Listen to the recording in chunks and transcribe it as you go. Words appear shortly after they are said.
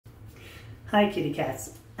Hi kitty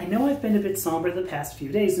cats. I know I've been a bit somber the past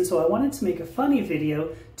few days, and so I wanted to make a funny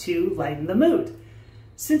video to lighten the mood.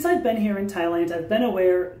 Since I've been here in Thailand, I've been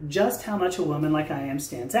aware just how much a woman like I am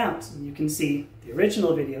stands out. You can see the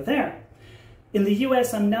original video there. In the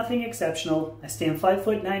US, I'm nothing exceptional. I stand 5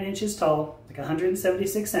 foot 9 inches tall, like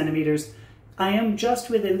 176 centimeters. I am just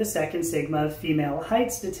within the second sigma of female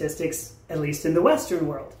height statistics, at least in the Western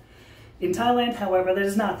world. In Thailand, however, that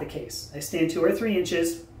is not the case. I stand 2 or 3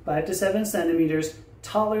 inches, 5 to 7 centimeters,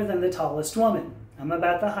 taller than the tallest woman. I'm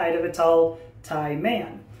about the height of a tall Thai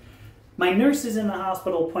man. My nurses in the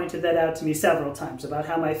hospital pointed that out to me several times, about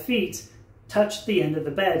how my feet touched the end of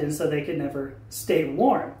the bed and so they could never stay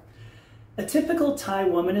warm. A typical Thai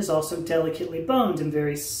woman is also delicately boned and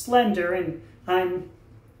very slender, and I'm,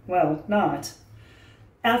 well, not.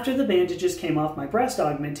 After the bandages came off my breast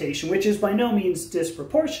augmentation, which is by no means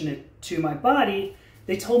disproportionate to my body,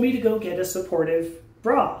 they told me to go get a supportive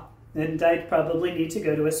bra, and I'd probably need to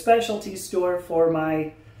go to a specialty store for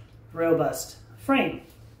my robust frame.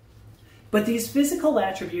 But these physical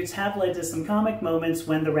attributes have led to some comic moments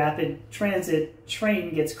when the rapid transit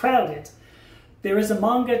train gets crowded. There is a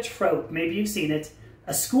manga trope, maybe you've seen it,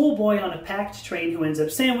 a schoolboy on a packed train who ends up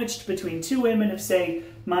sandwiched between two women of, say,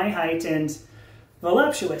 my height and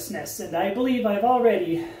voluptuousness, and I believe I've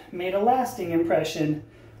already made a lasting impression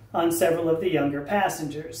on several of the younger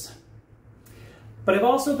passengers. But I've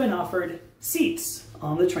also been offered seats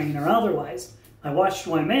on the train or otherwise. I watched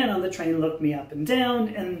one man on the train look me up and down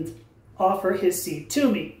and offer his seat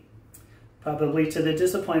to me, probably to the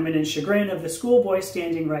disappointment and chagrin of the schoolboy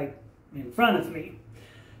standing right in front of me.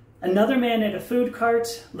 Another man at a food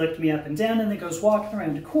cart looked me up and down and then goes walking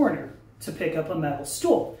around a corner to pick up a metal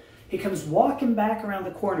stool. He comes walking back around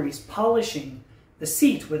the corner. He's polishing the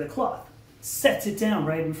seat with a cloth, sets it down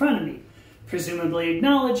right in front of me, presumably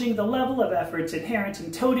acknowledging the level of effort inherent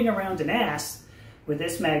in toting around an ass with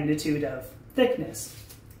this magnitude of thickness.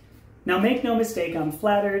 Now make no mistake, I'm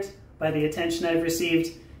flattered by the attention I've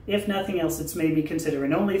received. If nothing else, it's made me consider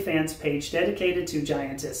an OnlyFans page dedicated to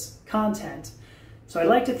Giantess content. So I'd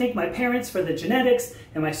like to thank my parents for the genetics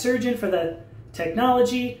and my surgeon for the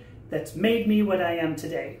technology that's made me what I am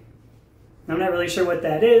today. I'm not really sure what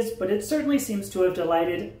that is, but it certainly seems to have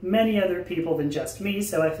delighted many other people than just me,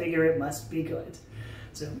 so I figure it must be good.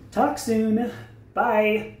 So talk soon.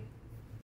 Bye.